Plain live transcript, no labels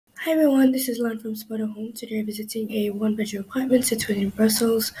Hi everyone, this is Lan from Spotahome. Today we're visiting a one-bedroom apartment situated in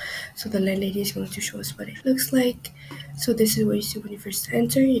Brussels. So the landlady is going to show us what it looks like. So this is what you see when you first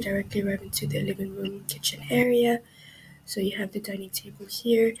enter. You directly arrive into the living room kitchen area. So you have the dining table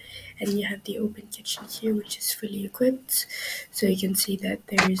here, and you have the open kitchen here, which is fully equipped. So you can see that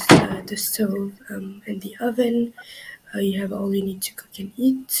there's the stove and the oven. You have all you need to cook and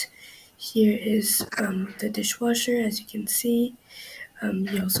eat. Here is the dishwasher, as you can see.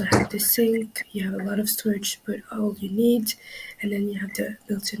 You also have the sink, you have a lot of storage to put all you need, and then you have the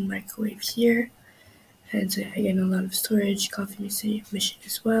built-in microwave here, and so again a lot of storage, coffee machine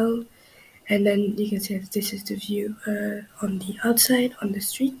as well, and then you can see that this is the view on the outside, on the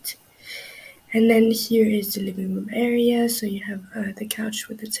street. And then here is the living room area, so you have the couch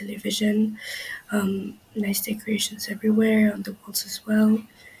with the television, nice decorations everywhere on the walls as well.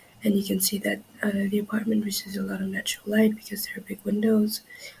 And you can see that the apartment receives a lot of natural light because there are big windows,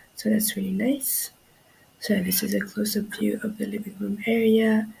 so that's really nice. So this is a close-up view of the living room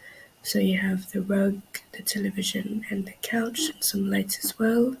area. So you have the rug, the television, and the couch, and some lights as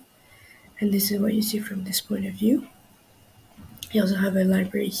well. And this is what you see from this point of view. You also have a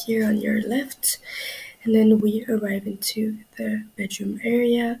library here on your left. And then we arrive into the bedroom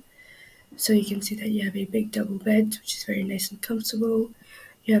area. So you can see that you have a big double bed, which is very nice and comfortable.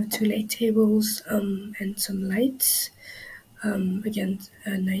 You have two night tables and some lights. Again,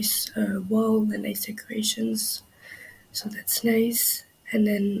 a nice wall and nice decorations, so that's nice. And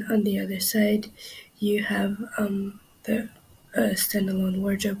then on the other side, you have the standalone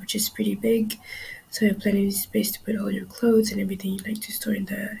wardrobe, which is pretty big. So you have plenty of space to put all your clothes and everything you like to store in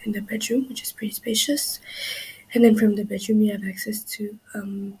the bedroom, which is pretty spacious. And then from the bedroom, you have access to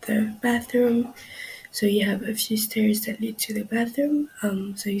the bathroom. So you have a few stairs that lead to the bathroom.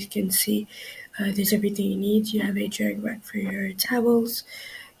 So you can see there's everything you need. You have a drying rack for your towels.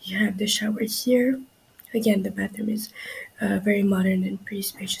 You have the shower here. Again, the bathroom is very modern and pretty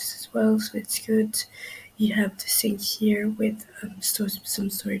spacious as well, so it's good. You have the sink here with some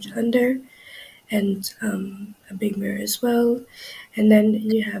storage under, and a big mirror as well. And then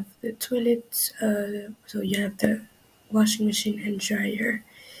you have the toilet, so you have the washing machine and dryer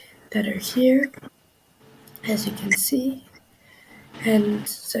that are here, as you can see. And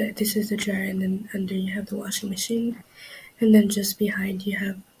so this is the dryer, and then under you have the washing machine. And then just behind you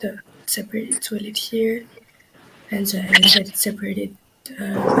have the separated toilet here. And so as I said, it's separated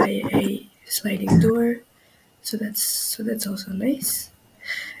by a sliding door. So that's also nice.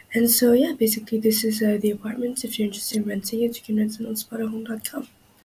 And so yeah, basically this is the apartment. If you're interested in renting it, you can rent it on spotahome.com.